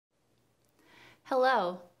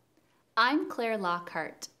Hello, I'm Klaire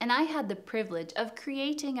Lockheart, and I had the privilege of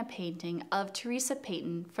creating a painting of Theresa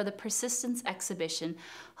Peyton for the Persistence exhibition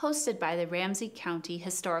hosted by the Ramsey County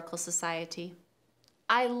Historical Society.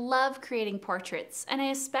 I love creating portraits, and I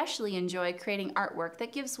especially enjoy creating artwork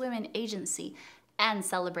that gives women agency and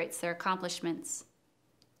celebrates their accomplishments.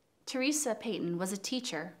 Theresa Peyton was a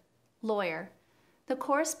teacher, lawyer, the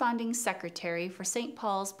corresponding secretary for St.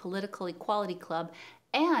 Paul's Political Equality Club,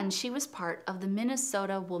 and she was part of the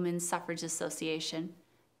Minnesota Women's Suffrage Association.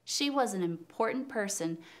 She was an important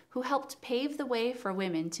person who helped pave the way for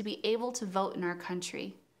women to be able to vote in our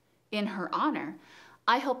country. In her honor,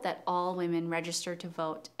 I hope that all women register to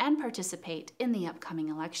vote and participate in the upcoming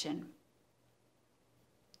election.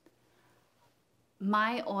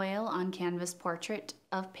 My oil on canvas portrait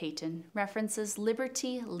of Peyton references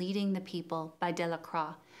Liberty Leading the People by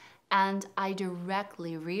Delacroix, and I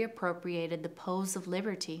directly reappropriated the pose of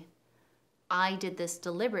liberty. I did this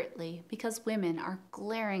deliberately because women are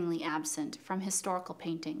glaringly absent from historical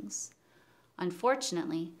paintings.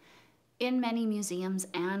 Unfortunately, in many museums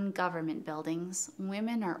and government buildings,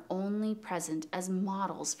 women are only present as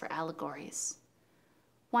models for allegories.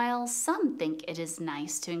 While some think it is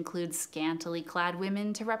nice to include scantily clad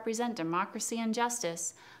women to represent democracy and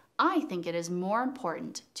justice, I think it is more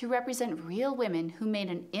important to represent real women who made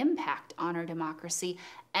an impact on our democracy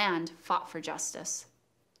and fought for justice.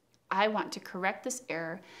 I want to correct this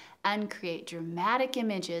error and create dramatic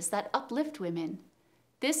images that uplift women.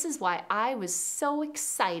 This is why I was so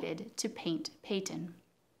excited to paint Peyton.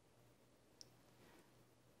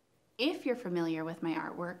 If you're familiar with my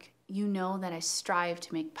artwork, you know that I strive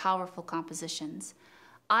to make powerful compositions.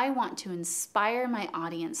 I want to inspire my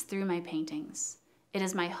audience through my paintings. It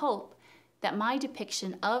is my hope that my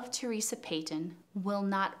depiction of Theresa Peyton will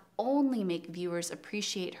not only make viewers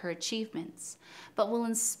appreciate her achievements, but will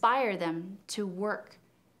inspire them to work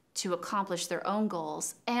to accomplish their own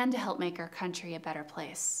goals and to help make our country a better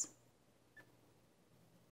place.